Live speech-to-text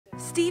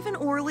Steve and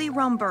Orly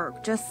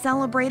Rumberg just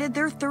celebrated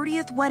their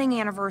 30th wedding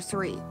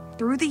anniversary.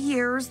 Through the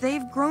years,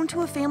 they've grown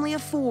to a family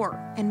of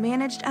 4 and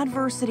managed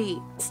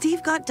adversity.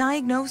 Steve got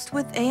diagnosed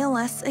with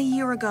ALS a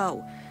year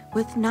ago,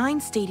 with 9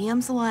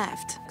 stadiums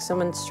left.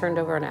 Someone's turned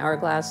over an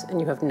hourglass and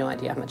you have no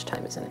idea how much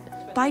time is in it.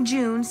 By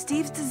June,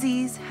 Steve's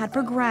disease had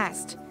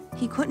progressed.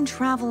 He couldn't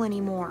travel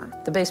anymore.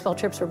 The baseball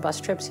trips were bus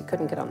trips. He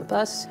couldn't get on the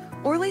bus.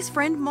 Orly's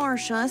friend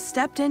Marcia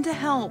stepped in to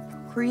help,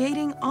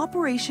 creating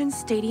Operation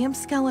Stadium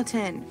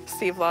Skeleton.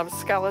 Steve loves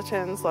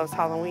skeletons, loves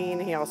Halloween.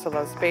 He also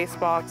loves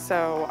baseball.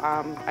 So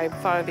I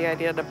thought of the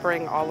idea to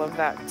bring all of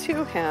that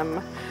to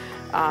him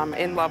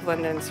in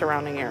Loveland and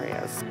surrounding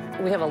areas.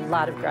 We have a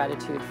lot of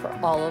gratitude for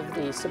all of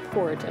the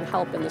support and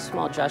help and the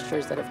small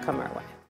gestures that have come our way.